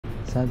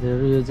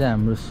साथीहरु यो चाहिँ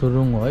हाम्रो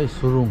सुरुङ हो है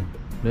सुरुङ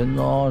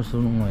डेन्जर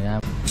सुरुङ हो यहाँ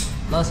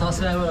ल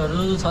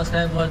सब्स्क्राइबरहरु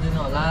सब्स्क्राइब गरिदिनु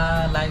होला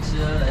लाइक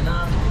शेयर हैन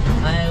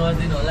माया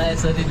गरिदिनु होला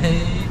यसरी नै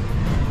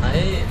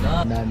है ल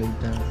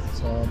डालिटा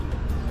सब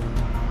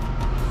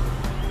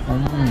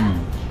ओहो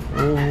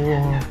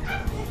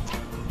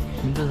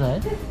मिठो छ है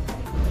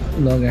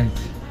ल गाइस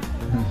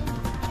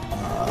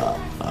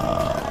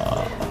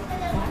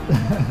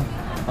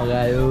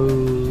अगायो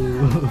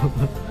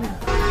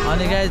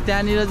अनि गाइस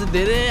त्यहाँनिर चाहिँ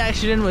धेरै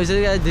एक्सिडेन्ट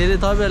भइसक्यो गाइस धेरै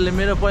तपाईहरुले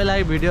मेरो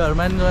पहिलाको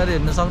भिडियोहरुमा पनि गएर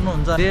हेर्न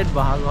सक्नुहुन्छ डेट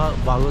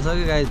भएको छ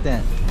कि गाइस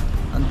त्यहाँ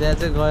अनि त्यहाँ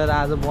चाहिँ गएर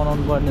आज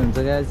बनाउनु पर्ने हुन्छ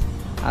गाइस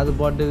आज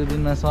बर्थडेको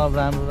दिनमा सब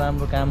राम्रो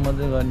राम्रो काम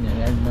मात्रै गर्ने हो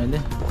गाइस मैले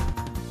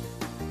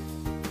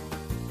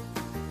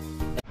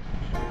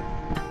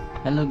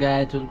hello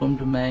guys welcome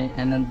to my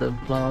another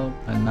blog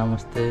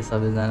नमस्ते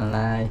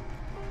सबैजनालाई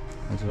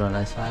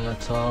हजुरहरूलाई स्वागत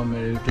छ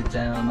मेरो युट्युब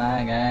च्यानलमा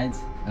गाइस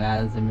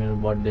आज चाहिँ मेरो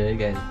बर्थडे है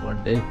गाइस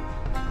बर्थडे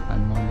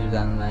अनि मन्दिर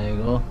जानु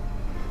लागेको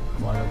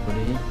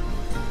बडपुरी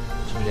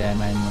चुरिया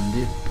माई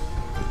मन्दिर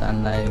जानु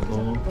लागेको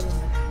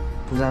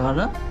पूजा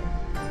गर्न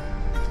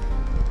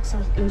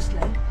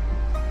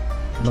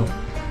ल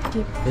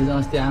हिजो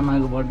अस्ति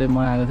आमाको बर्थडे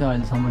मनाएको थियो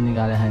अहिलेसम्म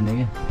निकाले छैन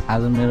कि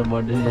आज मेरो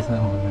बर्थडे यसमा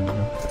हुनुहुन्छ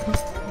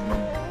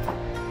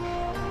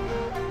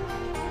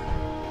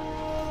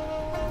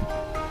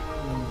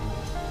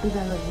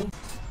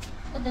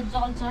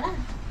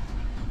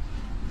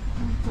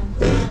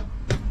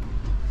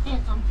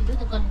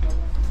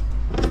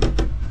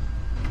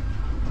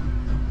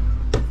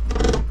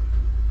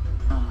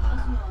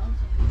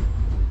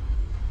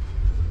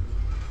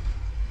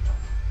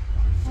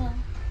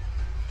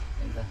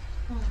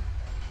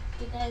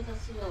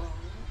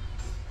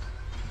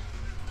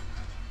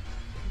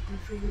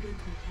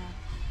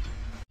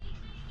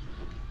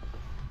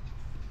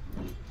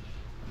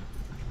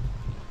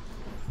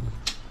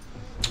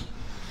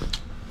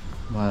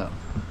भयो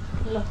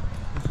ल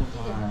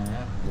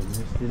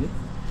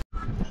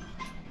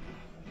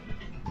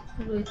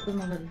रोहितको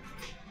मगन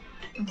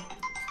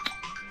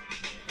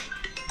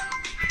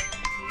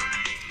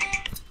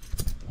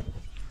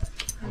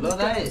हेलो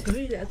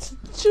गाइस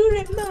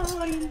चुरे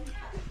माइन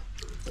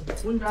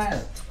कुन ड्रायर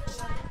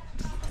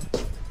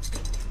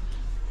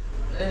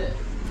ए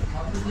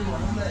सब्जी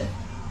बनाउँ दे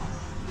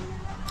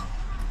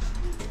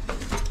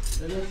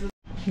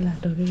ला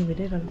ढोकेको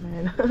भेटिरहनु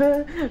पाएन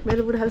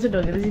मेरो बुढाले चाहिँ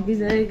ढोकेर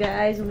सिकिसक्यो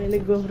गाइस मैले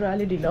गोब्रो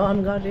अलि ढिलो अन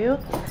गर्यो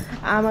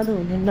आमा त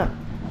हुनुहुन्न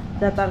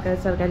जहाँ तरकारी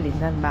सरकारी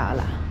लिन्छन् बा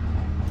होला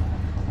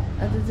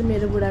आज चाहिँ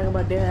मेरो बुढाको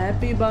बर्थडे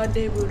ह्याप्पी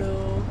बर्थडे बुढो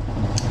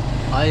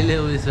अहिले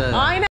उइस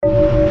हैन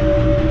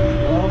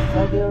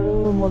साथीहरु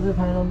म चाहिँ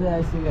फाइनली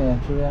आइसक्यो यहाँ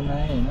चुरियामा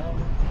हैन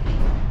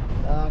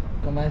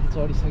माथि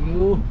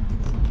चढिसक्यो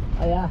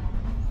आया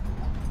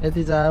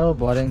यति चाँडो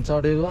भर्याङ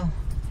चढेको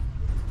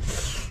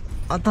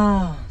अता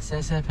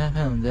स्यास्या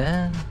फ्याफ्या हुन्छ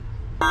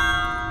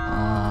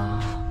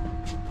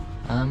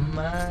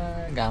आमा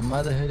घाममा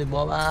त फेरि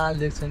बबाल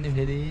देख्छ नि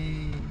फेरि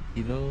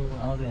हिरो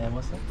आउँदै यहाँ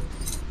बस्छ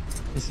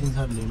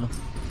स्क्रिनसट लिनु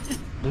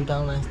दुईटा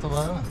आउला यस्तो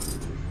भयो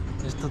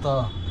यस्तो त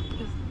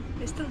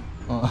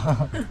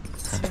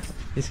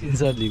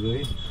स्क्रिनसट लिएको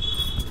है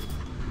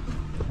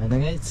होइन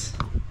गाइस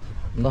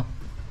ल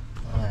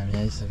हामी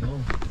आइसक्यौँ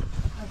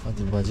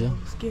कति बज्यो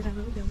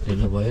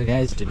ढिलो भयो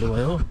गाइस ढिलो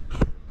भयो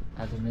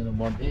आज मेरो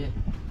बर्थडे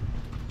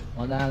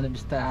मजाले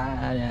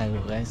बिस्तारै आएको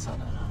गाइस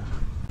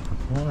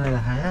फोन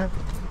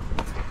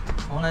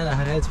आइराख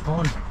गाइस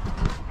फोन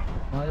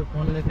मैले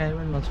फोनले काहीँ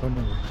पनि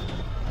नछोड्नु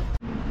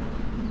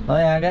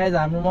यहाँ गाइस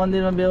हाम्रो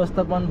मन्दिरमा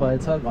व्यवस्थापन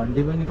भएछ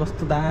घन्टी पनि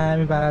कस्तो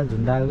दामी पाराले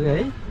झुन्डाएको है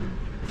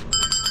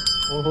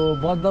ओहो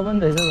बज्दा पनि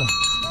रहेछ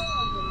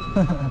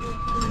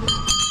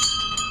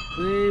त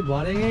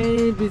भरेकै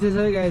पछि छ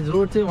गाइस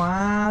रोड चाहिँ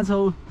वहाँ छ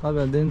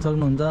तपाईँहरू देख्न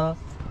सक्नुहुन्छ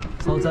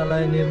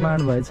शौचालय निर्माण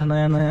भएछ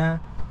नयाँ नयाँ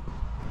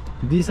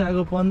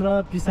दिशाको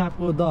 15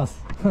 पिसाबको 10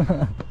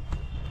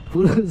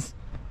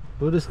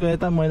 पुरुषको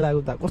यता महिलाको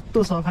उता कस्तो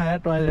सफा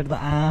टोयलेट त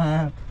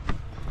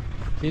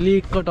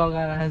पिलिकको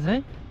टगा राखेछ है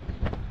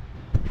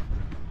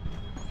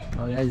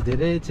गाइस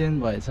धेरै चेन्ज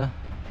भएछ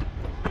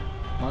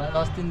मलाई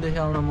अस्तिदेखि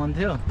आउन मन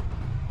थियो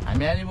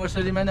हामी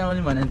एनिभर्सरीमा नै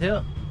आउने भनेको थियो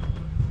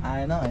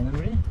आएन होइन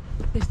बुढी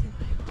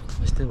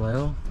यस्तै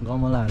भयो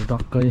गमलाहरू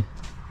टक्कै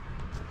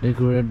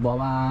डेकोरेट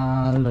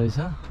बबाल रहेछ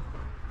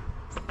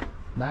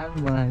दामी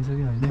बनाएछ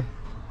कि अहिले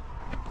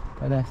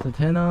पहिला यस्तो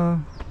थिएन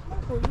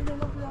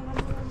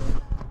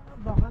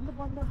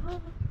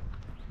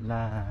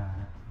ला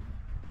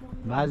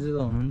बाजे त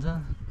हुनुहुन्छ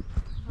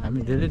हामी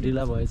धेरै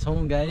ढिला भएछौँ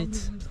गाइस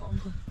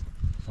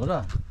हो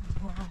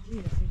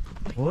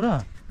र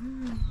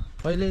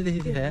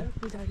पहिल्यैदेखि थिए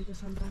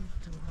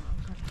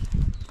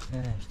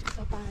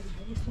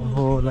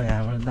ओहो ल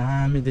यहाँबाट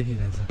दामी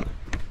देखिरहेछ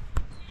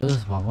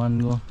जस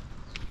भगवान्को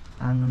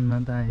आँगनमा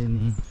त आयो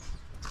नि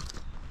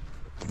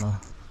ल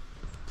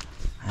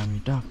हामी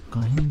टक्क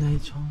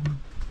हिँड्दैछौँ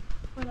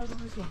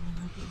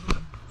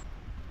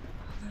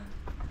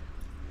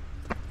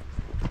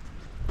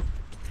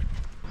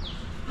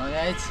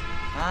गाइस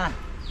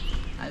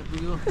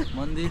आइपुग्यो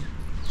मन्दिर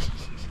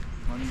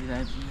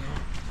आइपुग्यो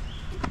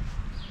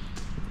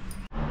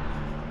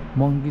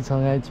मङ्की छ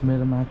गाइज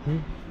मेरो माथि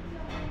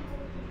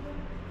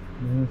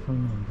हेर्न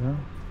सक्नुहुन्छ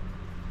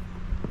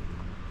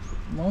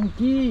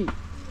मङ्की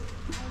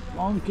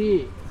मङ्की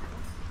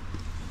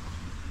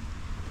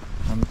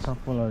हामी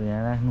चप्पलहरू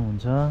यहाँ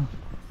राख्नुहुन्छ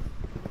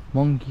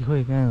मङ्की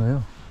खोइ कहाँ गयो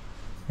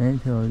यहीँ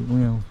थियो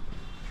उयो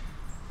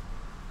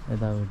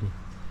यतापट्टि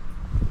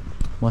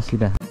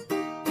बसिरा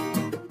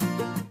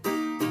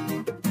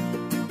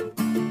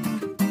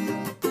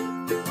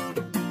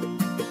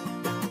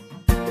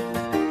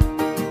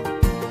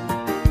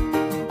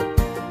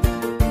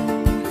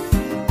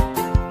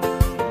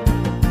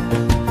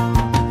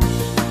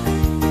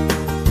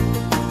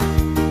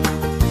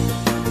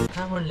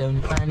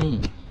ल्याउने पानी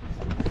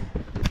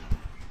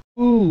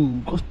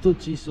कस्तो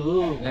चिसो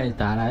गाइस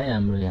धारा है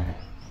हाम्रो यहाँ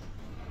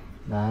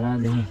धारा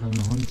देख्न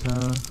सक्नुहुन्छ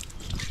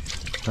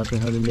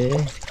तपाईँहरूले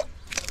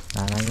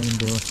धाराको पनि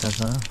व्यवस्था छ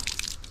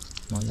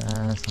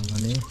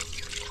मजासँगले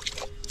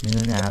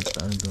मेरो नि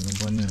हातहरू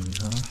धुनुपर्ने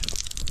हुन्छ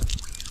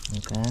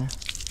हल्का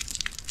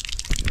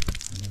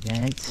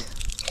गाइस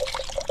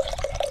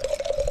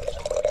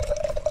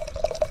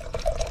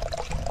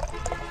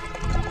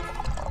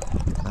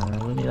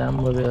पनि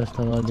राम्रो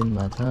व्यवस्था गरिदिनु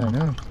भएको छ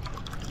होइन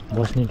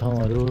बस्ने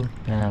ठाउँहरू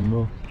यहाँ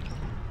हाम्रो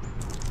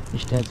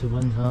स्ट्याचु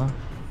पनि छ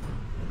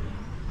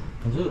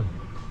हजुर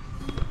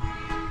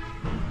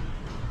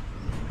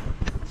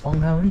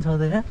पङ्खा पनि छ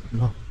त यहाँ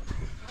ल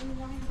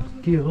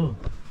के हो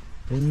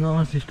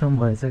नयाँ सिस्टम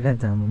भएछ क्या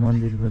हाम्रो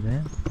मन्दिरको त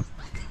यहाँ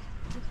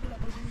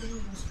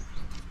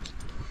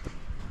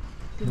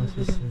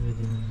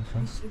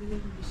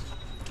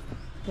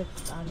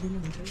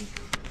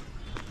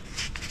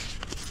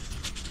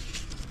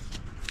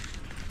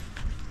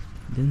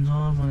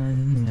दिनभर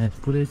बनाइदिनु नि यहाँ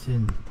पुरै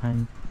चाहिँ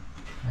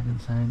फाइन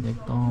साइन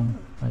एकदम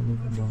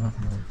अहिलेको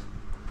बगानमा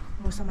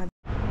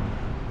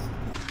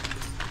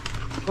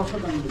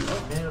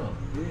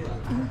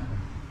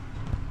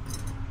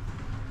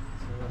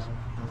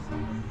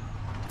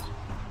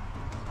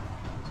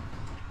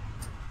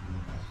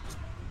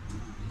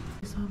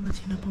सबमा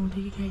छिर्न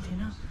पाउँथ्यो कि केही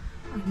थिएन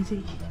अनि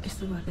चाहिँ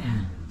यस्तो गर्दा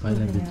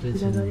पहिला भित्रै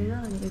पूजा गरेर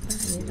अनि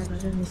यता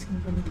गरेर निस्किनु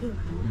पर्ने थियो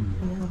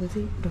अनि अब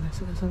चाहिँ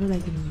ढोकासोका सबै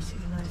लगाइदिनु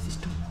भइसक्यो नयाँ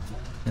सिस्टम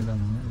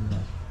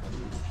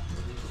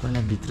पहिला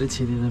भित्रै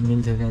छिरेर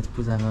मिल्थ्यो क्या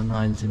पूजा गर्न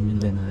अहिले चाहिँ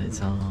मिल्दैन रहेछ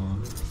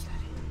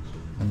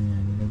अनि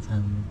हामीले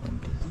जानु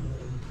पर्ने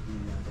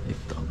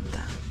एकदम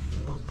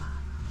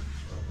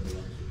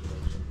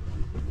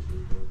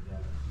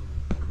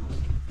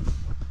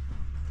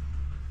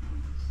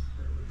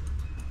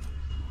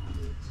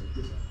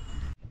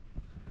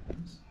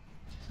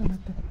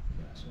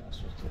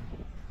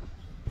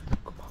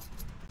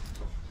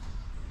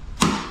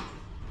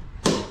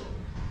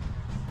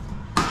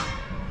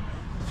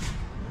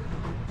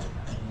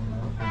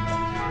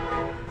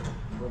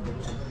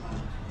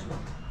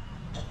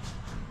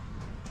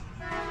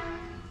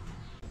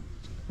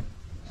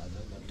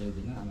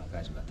दिन आमा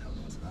गाईमा थाहा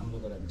हुनुपर्छ राम्रो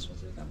गरेर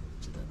सोचेर काम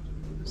चिन्ता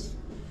गर्नुहोस्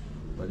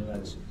परिवार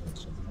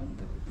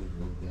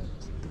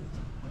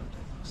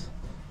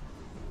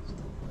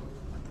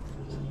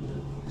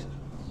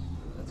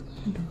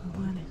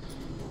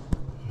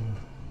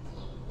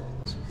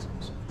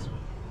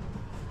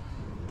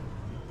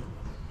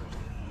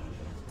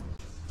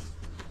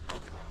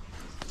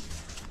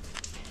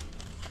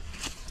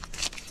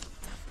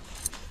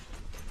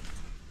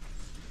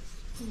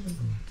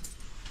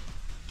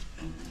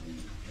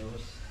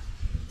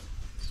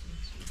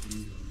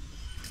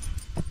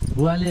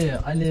बुवाले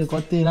अहिले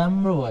कति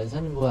राम्रो भएछ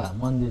नि बुवा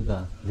मन्दिर त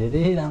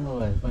धेरै राम्रो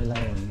भयो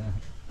पहिलाको भन्दा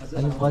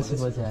अलिक पछि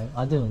पछि आयो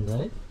अझै हुन्छ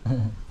है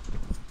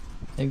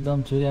एकदम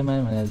चुरियामा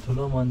भनेर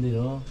ठुलो मन्दिर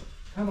हो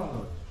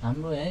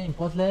हाम्रो यहीँ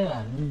पत्लै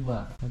हाल्नु नि बुवा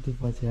कति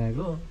पछि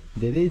आएको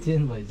धेरै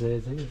चेन्ज भइसकेको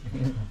छ कि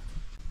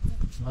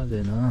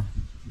अझै न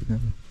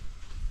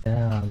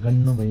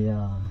गन्नु भैया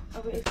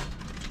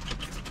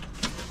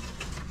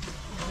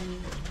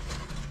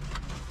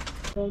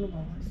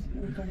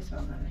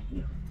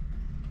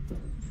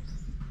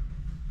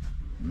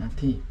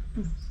माथि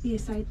यो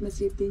साइडमा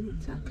चेप्दै नि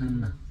हुन्छ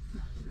कानमा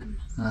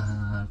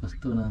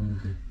कस्तो राम्रो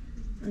थियो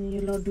अनि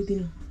यो लड्डु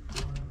दिनु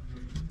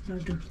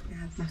लड्डु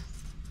हातमा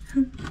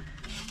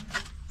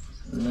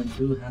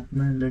लड्डु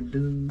हातमा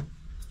लड्डु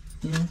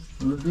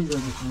लड्डु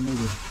गर्नु खाँदै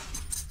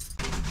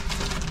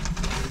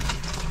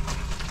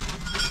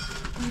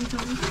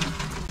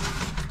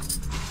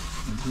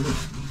थियो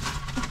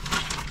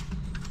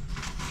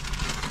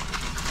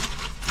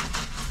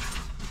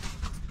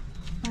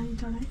पानी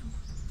चढायो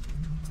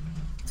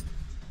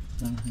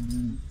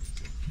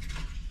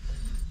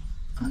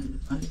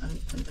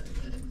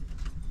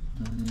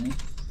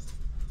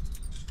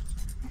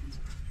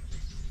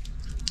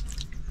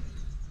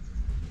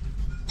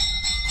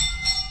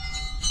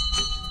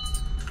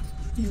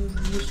यो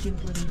मुस्लिम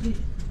पऱ्यो कि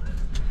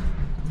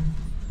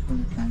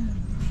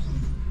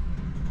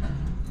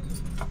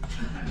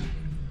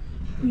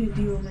उयो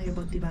दियोमा यो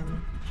बत्ती बाल्नु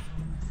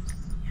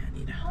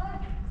यहाँनिर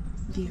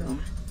दियोमा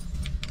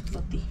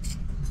बत्ती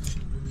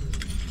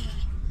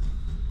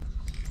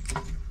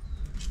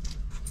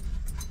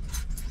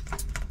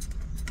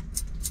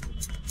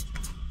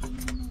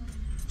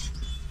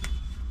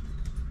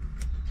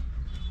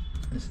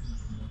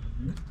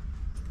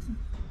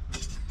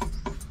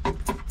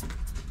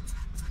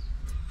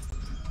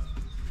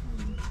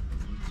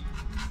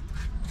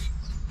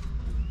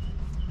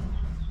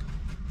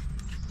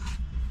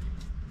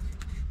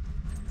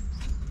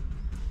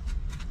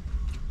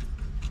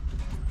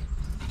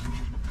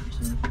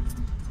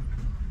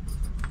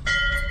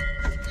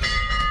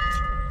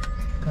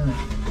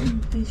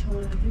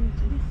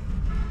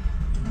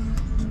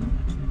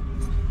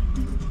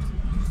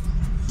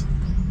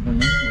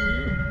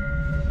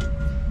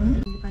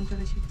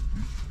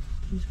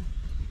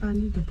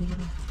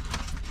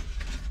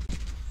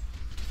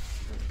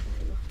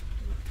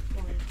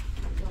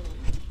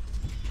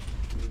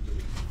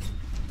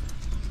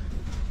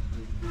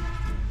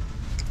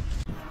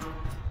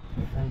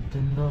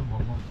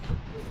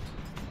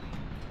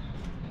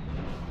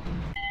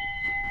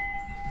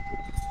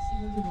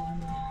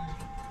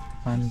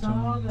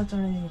सबलाई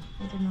चढायो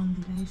एउटा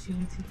नन्दीलाई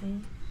शिवजीलाई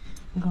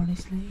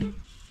गणेशलाई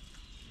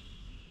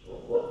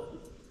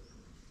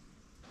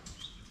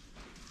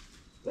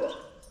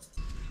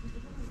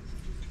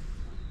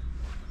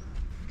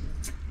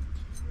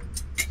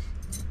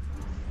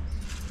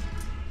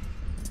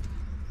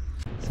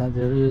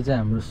साथीहरू यो चाहिँ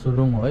हाम्रो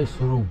सुरुङ हो है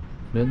सुरुङ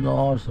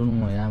डेन्जर सुरुङ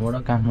हो यहाँबाट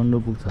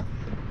काठमाडौँ पुग्छ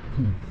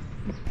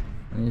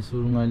अनि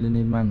सुरुङ अहिले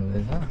निर्माण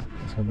हुँदैछ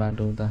यसको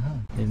बाटो उता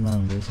निर्माण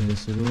हुँदैछ यो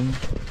सुरुङ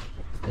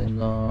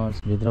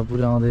डेन्जर भित्र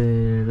पुर्याउँदै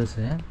रहेछ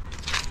यहाँ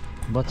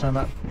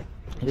बच्चामा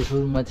यो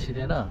सुरुङमा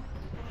छिरेर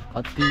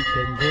कति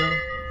खेल्थ्यो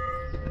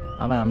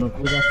अब हाम्रो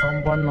पूजा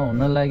सम्पन्न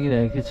हुन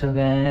लागिरहेको छ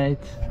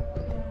गाइस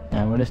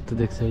यहाँबाट यस्तो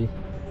देख्छ है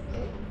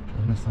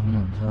देख्न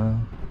सक्नुहुन्छ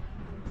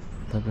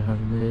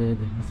तपाईहरुले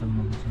देख्न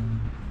सक्नुहुन्छ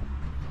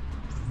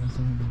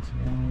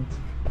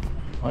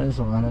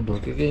अहिलेसम्म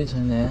ढोकेकै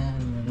छैन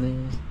यहाँले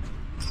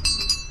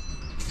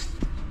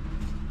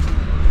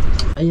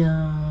आया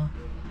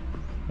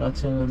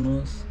रक्षा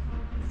गर्नुहोस्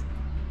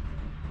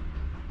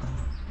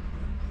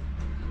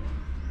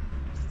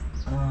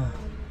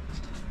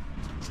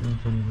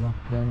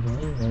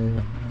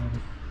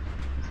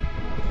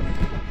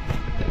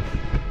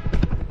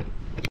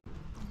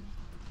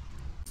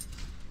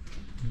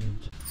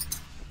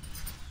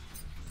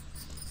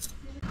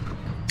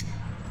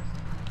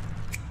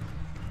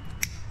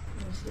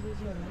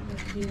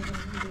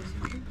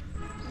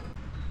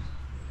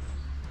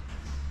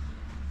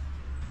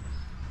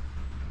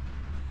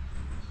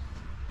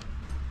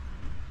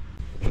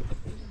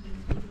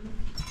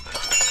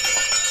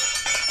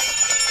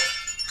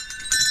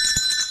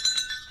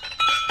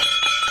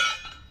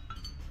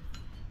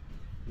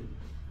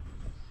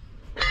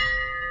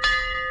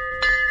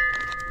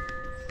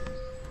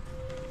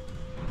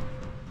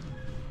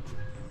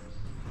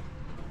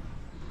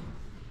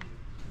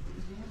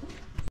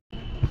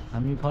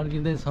हामी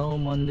फर्किँदैछौँ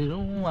मन्दिर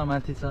उहाँ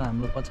माथि छ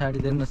हाम्रो पछाडि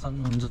देख्न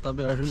सक्नुहुन्छ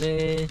तपाईहरुले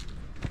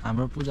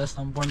हाम्रो पूजा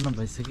सम्पन्न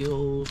भइसक्यो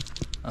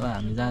अब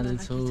हामी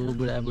जाँदैछौँ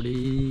बुढाबुढी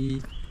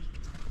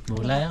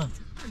भोक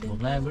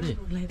लाग्यो बुढी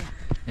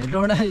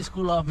हेटौँडा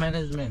स्कुल अफ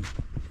म्यानेजमेन्ट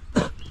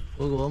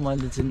को हो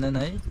मैले चिन्दैन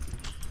है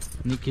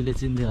निक्कीले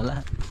चिन्थ्यो होला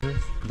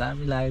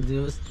दामी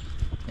लाग्दियोस्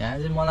यहाँ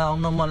चाहिँ मलाई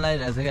आउन मन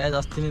लागिरहेको छ गाइस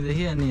अस्ति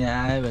नैदेखि अनि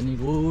यहाँ आयो भने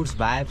गुड्स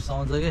भाइब्स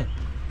आउँछ के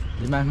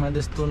दिमागमा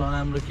त्यस्तो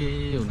नराम्रो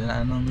केही हुँदैन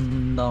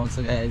आनन्द आउँछ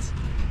गाइस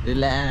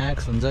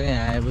रिल्याक्स हुन्छ क्या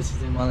यहाँ आएपछि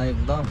चाहिँ मलाई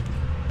एकदम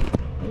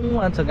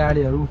उहाँ छ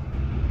गाडीहरू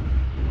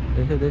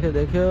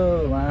देख्यो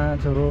उहाँ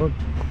छ रोड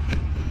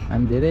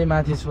हामी धेरै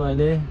माथि छु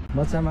अहिले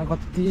बच्चामा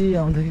कति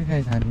आउँथ्यो कि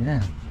गाइस हामी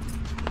यहाँ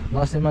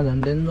दसैँमा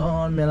झन्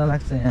डेन्जर मेला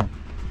लाग्छ यहाँ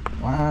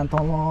वहाँ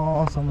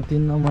तलसम्म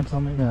 3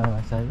 नम्बरसम्म मेला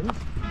लाग्छ अहिले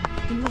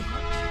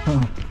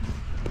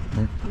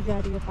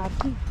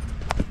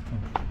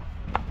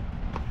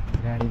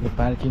गाडीको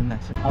पार्किङ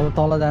लाग्छ अब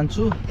तल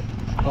जान्छु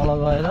तल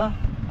गएर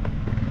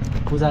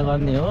पूजा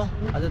गर्ने हो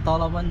अझै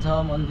तल पनि छ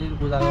मन्दिर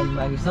पूजा गर्नु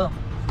लागि छ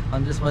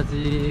अनि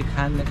त्यसपछि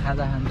खाने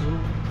खाजा खान्छु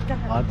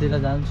घरतिर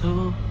जान्छु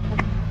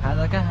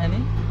खाजा कहाँ खाने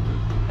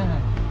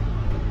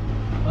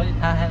अहिले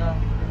थाहा छैन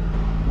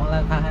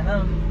मलाई थाहा छैन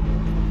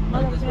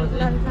अनि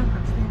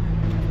त्यसपछि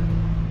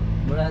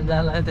बुढा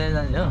जालाई त्यहाँ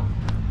जाने हो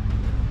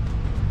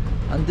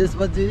अनि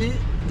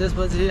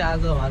त्यसपछि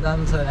आज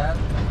जानु छ यार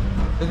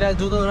त्यो गाई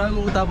दुधौराको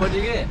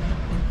उतापट्टि के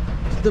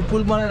त्यो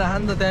पुल बनाइराख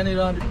नि त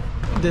त्यहाँनिर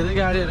धेरै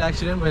गाडीहरू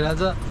एक्सिडेन्ट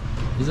भइरहेछ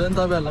हिजो पनि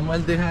तपाईँहरूलाई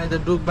मैले देखाएँ त्यो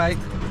डुक बाइक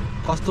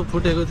कस्तो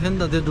फुटेको थियो नि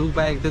त त्यो डुक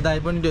बाइक त्यो दाइ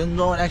पनि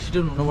डेन्जर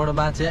एक्सिडेन्ट हुनुबाट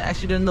बाँचे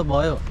एक्सिडेन्ट त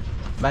भयो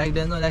बाइक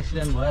डेन्जर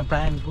एक्सिडेन्ट भयो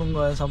प्राण पुङ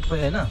गयो सबै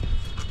होइन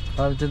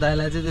तर त्यो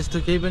दाइलाई चाहिँ त्यस्तो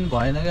केही पनि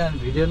भएन क्या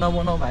भिडियो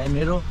नबनाऊ भाइ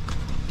मेरो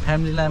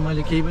फ्यामिलीलाई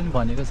मैले केही पनि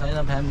भनेको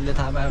छैन फ्यामिलीले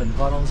थाहा पायो भने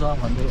कराउँछ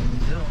भन्दै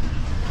हुनुहुन्थ्यो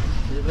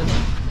त्यही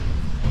पनि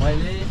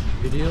मैले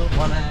भिडियो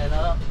बनाएर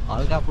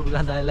हल्का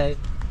फुल्का दाइलाई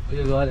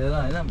उयो गरेर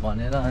होइन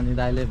भनेर अनि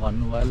दाइले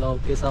भन्नुभयो ल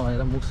के छ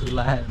भनेर मुखसुख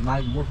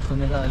लगाएर मुख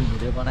थुनेर अनि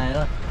भिडियो बनाएर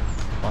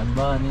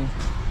भन्नुभयो अनि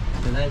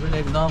त्यो दाइ पनि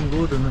एकदम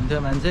गुड हुनुहुन्थ्यो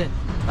मान्छे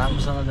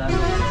राम्रोसँग जानु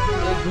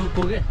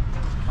दुःखको के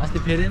अस्ति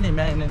फेरि नि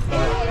म्याग्नेट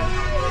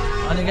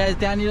अनि गाइस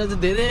त्यहाँनिर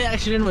चाहिँ धेरै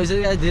एक्सिडेन्ट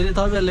भइसक्यो गाइस धेरै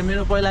तपाईँहरूले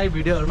मेरो पहिलाको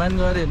भिडियोहरूमा पनि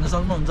गएर हेर्न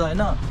सक्नुहुन्छ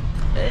होइन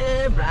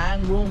प्राङ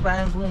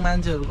पुङ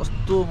मान्छेहरू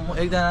कस्तो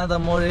एकजना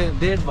त मरे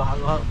डेड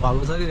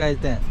भएको छ कि गाइस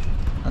त्यहाँ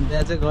अनि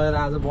त्यहाँ चाहिँ गएर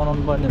आज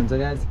बनाउनु पर्ने हुन्छ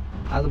गाइस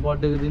आज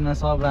बर्थडेको दिनमा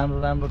सब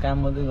राम्रो काम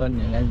मात्रै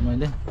गर्ने हो गाइस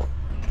मैले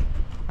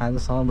आज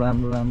सब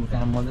राम्रो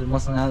काम मात्रै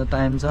मसँग आज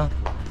टाइम छ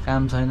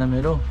काम छैन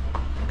मेरो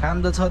काम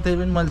त छ त्यही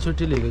पनि मैले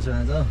छुट्टी लिएको छु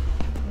आज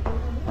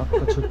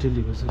अर्को छुट्टी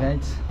लिएको छु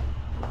गाइस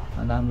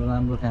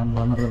राम्रो काम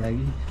गर्नको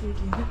लागि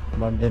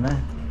बर्थडेमा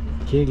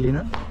केक लिन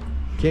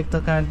केक त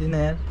काट्दिन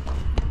यार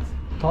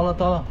तल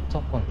तल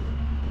चप्पल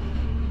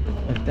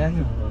त्यहाँ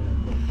नि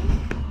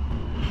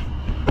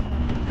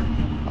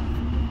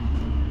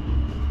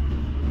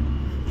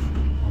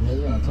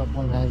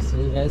चप्पल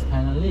राखेको गाइस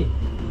फाइनल्ली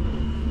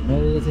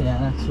मेरो चाहिँ यहाँ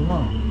राख्छु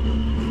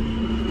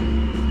म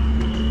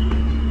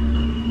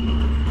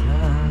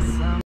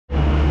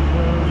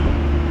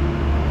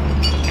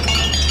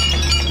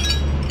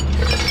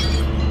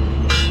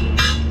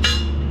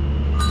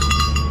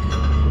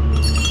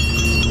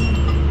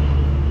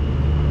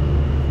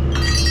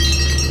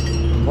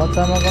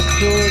बच्चामा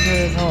कस्तो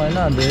छ होइन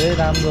धेरै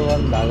राम्रो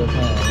गर्नु भएको छ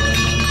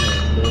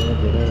मान्छेहरूले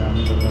धेरै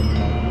राम्रो गर्नु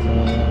भएको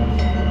छ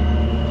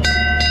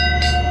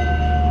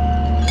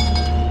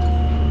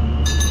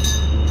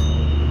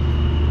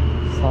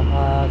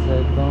सफा छ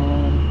एकदम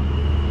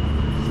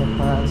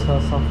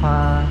सफा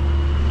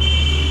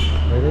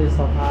धेरै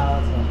सफा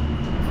छ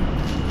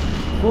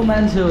को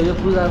मान्छे हो यो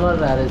पूजा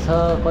गरिरहेको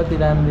रहेछ कति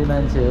राम्री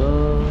मान्छे हो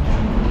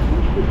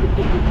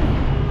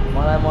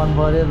मलाई मन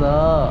पर्यो त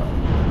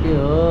के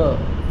हो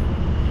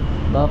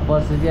ल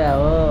पर्छ क्या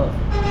हो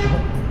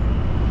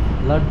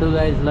लड्डु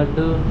गाइस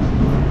लड्डु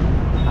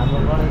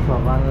हाम्रो गणेश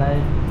भगवान्लाई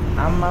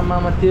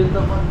आमामा तेल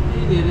त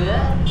कति धेरै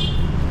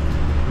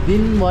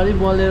दिनभरि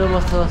बलेर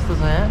बस्छ जस्तो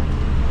छ यहाँ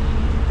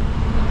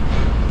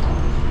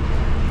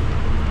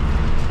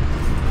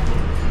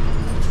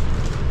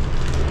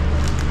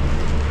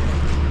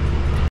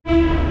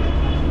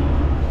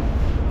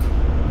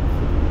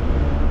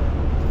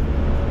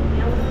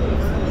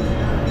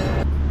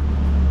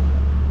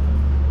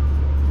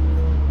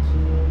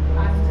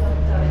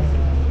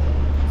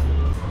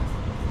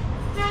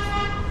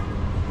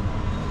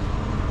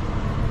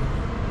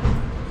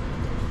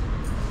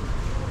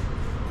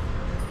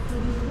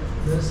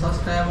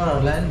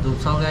सब्सक्राइबरहरूलाई पनि धुप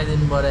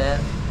सल्काइदिनु पऱ्यो यार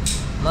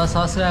ल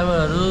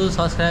सब्सक्राइबरहरू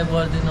सब्सक्राइब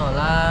गरिदिनु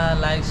होला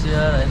लाइक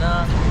सेयर होइन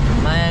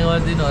माया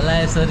गरिदिनु होला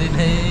यसरी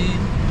नै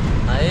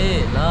है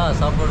ल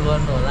सपोर्ट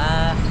गर्नु होला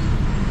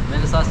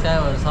मेरो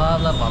सब्सक्राइबरहरू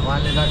सबलाई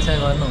भगवान्ले रक्षा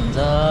गर्नुहुन्छ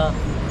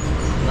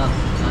ल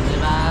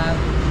धन्यवाद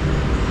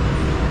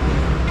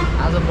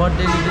आज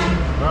बर्थडेको दिन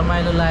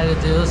रमाइलो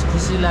लागेको थियो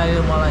खुसी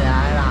लाग्यो मलाई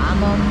यहाँ आएर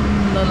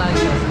आनन्द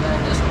लागिरहेको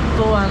छ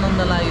यस्तो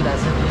आनन्द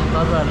लागिरहेको छ नि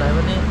तपाईँहरूलाई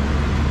पनि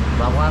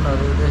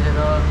भगवान्हरू देखेर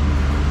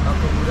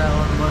सबको पूजा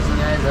गर्नुपर्छ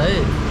गाइस है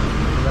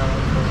पूजा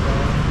गर्नुपर्छ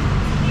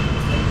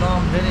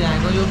एकदम फेरि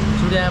यहाँको यो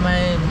चुडियामै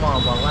म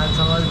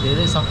भगवान्सँग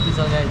धेरै शक्ति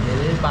छ गाइस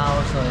धेरै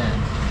पावर छ यहाँ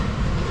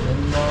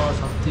जन्म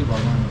शक्ति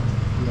भगवान्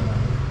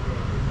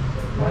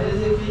मैले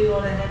चाहिँ के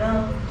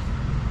गरेको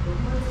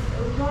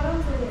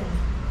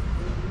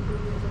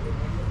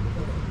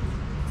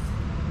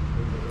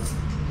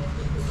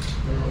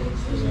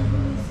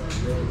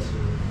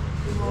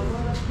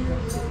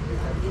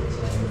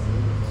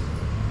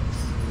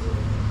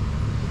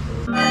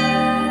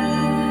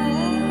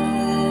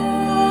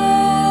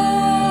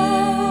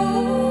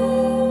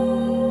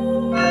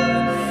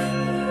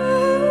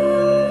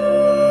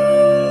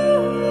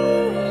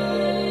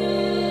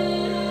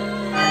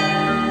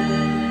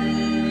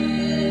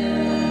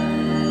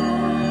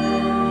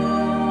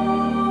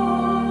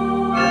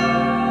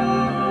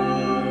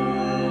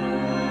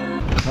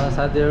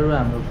साथीहरू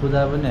हाम्रो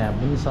पूजा पनि यहाँ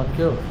पनि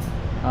सक्यो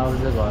अब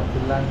चाहिँ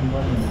घरतिर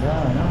लाग्नुपर्ने हुन्छ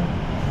होइन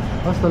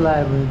कस्तो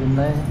लाग्यो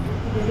तिमीलाई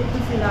धेरै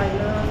खुसी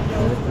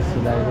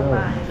लाग्यो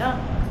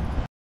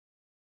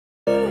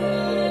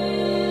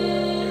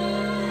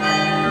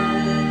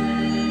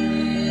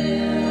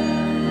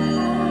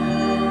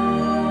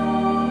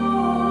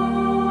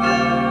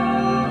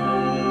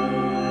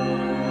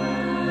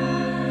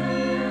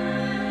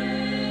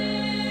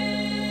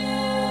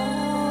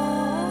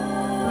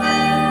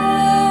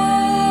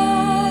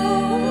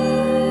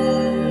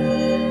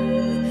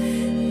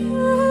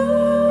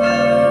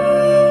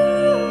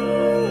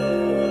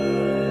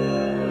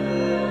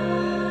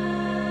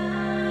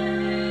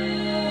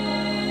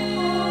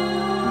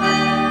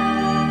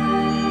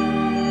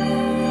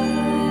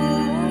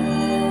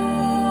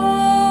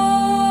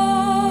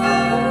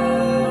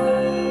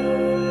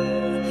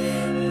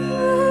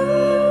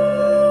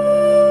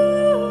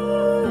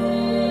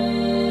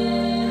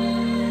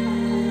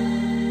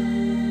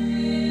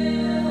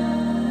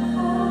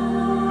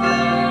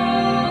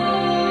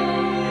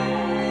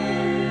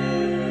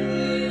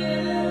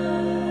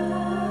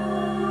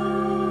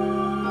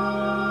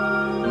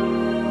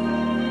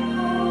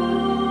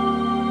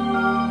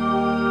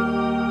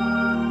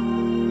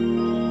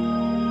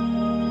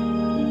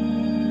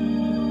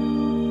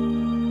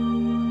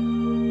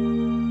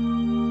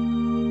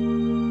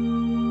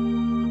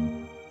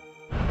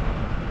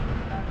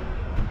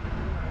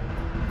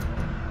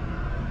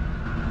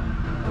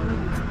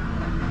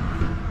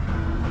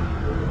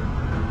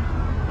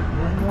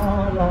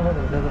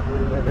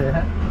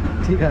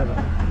ठिक है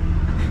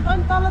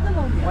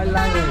मैले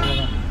लागेको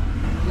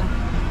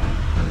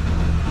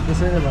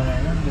त्यसैले भने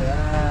होइन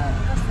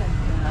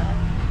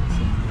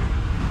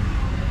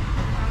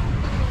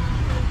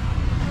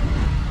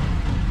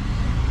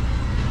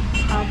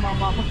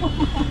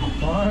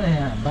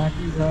यहाँ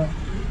बाँकी छ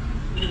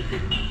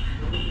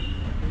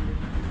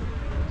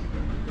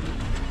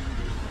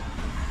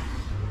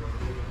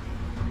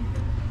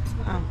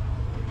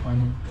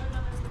अनि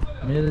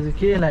मेरो चाहिँ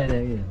के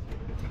लागिरहेको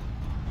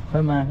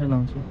खै म आफै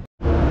लाउँछु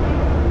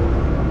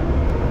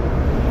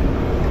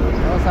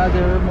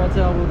साथीहरू म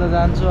चाहिँ अब उता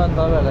जान्छु अनि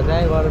तपाईँहरूलाई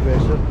त्यहीँ गएर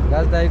भेट्छु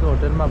राजदाईको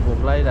होटेलमा भोक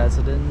लागिरहेको छ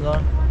डेन्जर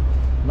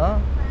ल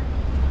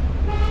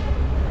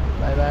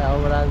बाई बाई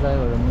अब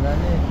राजदाईको होटेलमा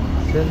जाने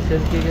सेल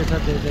के छ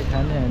त्यो चाहिँ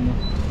खाने अनि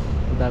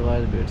उता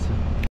गएर भेट्छु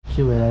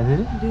के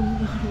भइरहेको थियो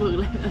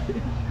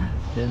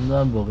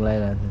डेन्जर भोक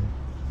लागिरहेको थियो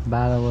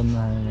 12 बज्नु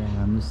आयो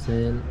हाम्रो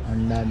सेल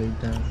अन्डा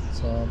दुईटा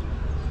चप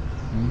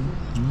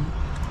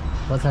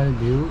पछाडि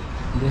भ्यू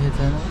देखेको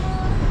छैन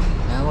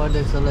यहाँबाट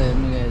देख्छ ल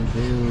हेर्नु गाइस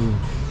भ्यू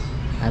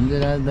हामी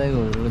चाहिँ राजदाईको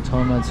होटेलको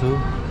छेउमा छु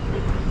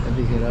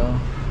यतिखेर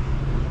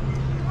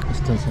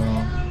यस्तो छ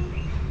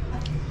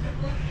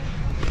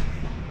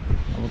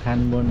अब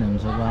खानुपर्ने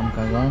हुन्छ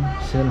बामका गम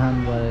सेल खानु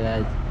परेर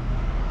आइ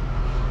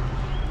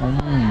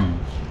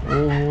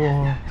ओहो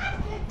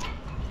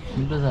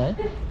मिठो छ है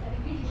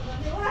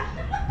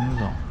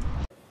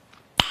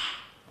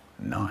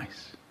Nice.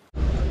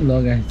 ल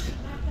गाइस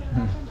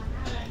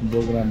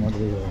बोक्रा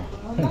मात्रै हो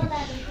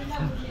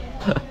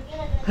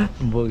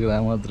बोक्रा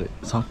मात्रै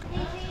छ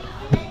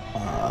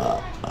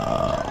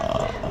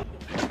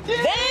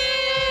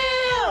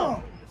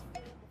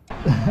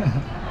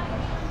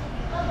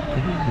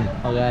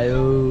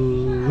अगायो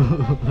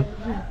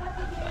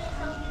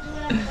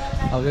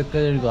अब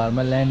एकैचोटि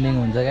घरमा ल्यान्डिङ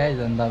हुन्छ गाइस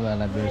अनि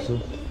तपाईँहरूलाई भेट्छु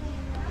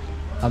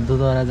अब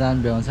दुधवारा जानु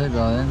भ्याउँछ है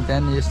भ्याउँदैन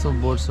त्यहाँनिर यस्तो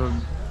बोर्ड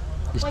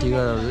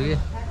स्टिकरहरू के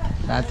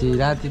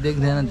राति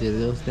देख्दैन धेरै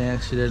जस्तो त्यहाँ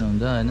एक्सिडेन्ट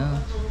हुन्छ होइन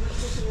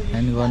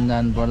त्यहाँदेखि गर्नु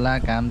जानु पर्ला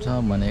काम छ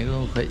भनेको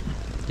खै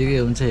के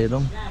हुन्छ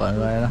हेरौँ घर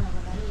गएर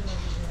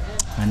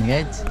अनि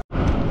गाइस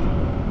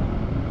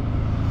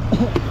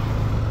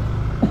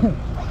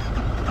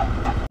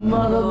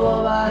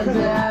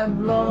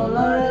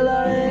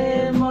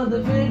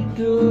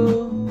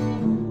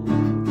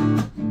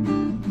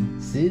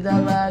सिधा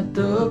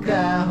बाटो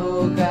कहाँ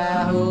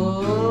हो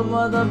म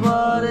त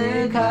परे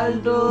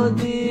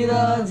खाल्टोतिर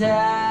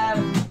झ्याप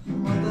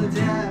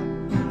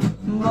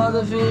म त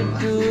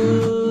फिट्टु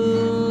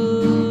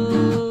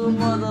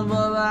म त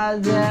बाबा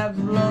झ्याप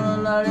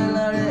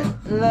लडे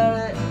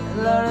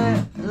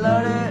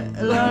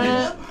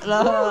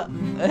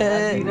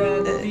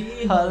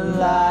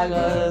हल्ला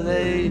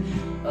गर्दै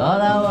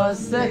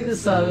अनावश्यक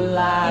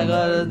सल्लाह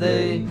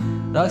गर्दै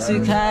रक्सी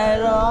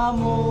खाएर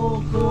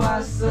मुख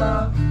मास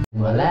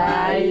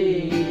मलाई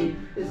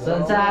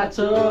संसार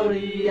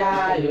छोडी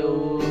आयो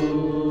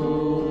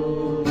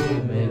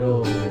मेरो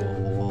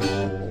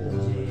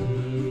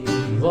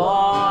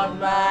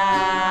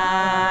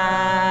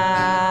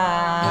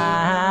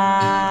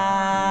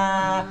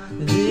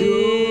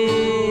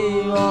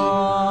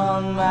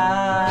जीवनमा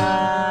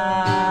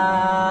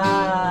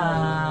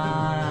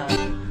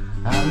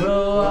हाम्रो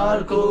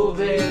अर्को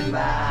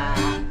भेटमा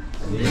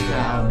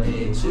देखाउने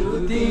छु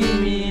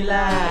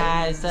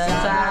तिमीलाई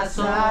संसार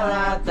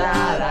स्वरा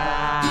तारा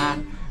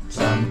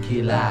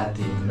चम्किला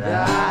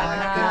तिम्रा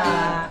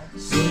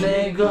सुने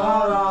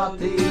गर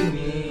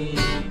तिमी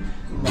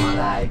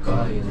मलाई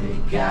कहिले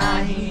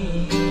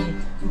काहीँ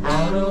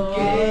अरू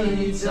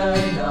केही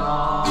छैन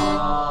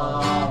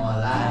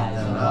मलाई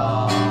तर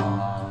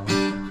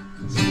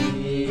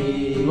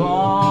जीवनमा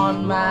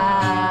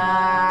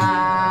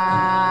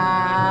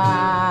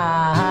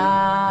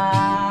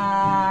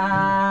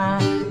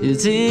यो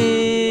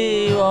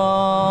जीवनमा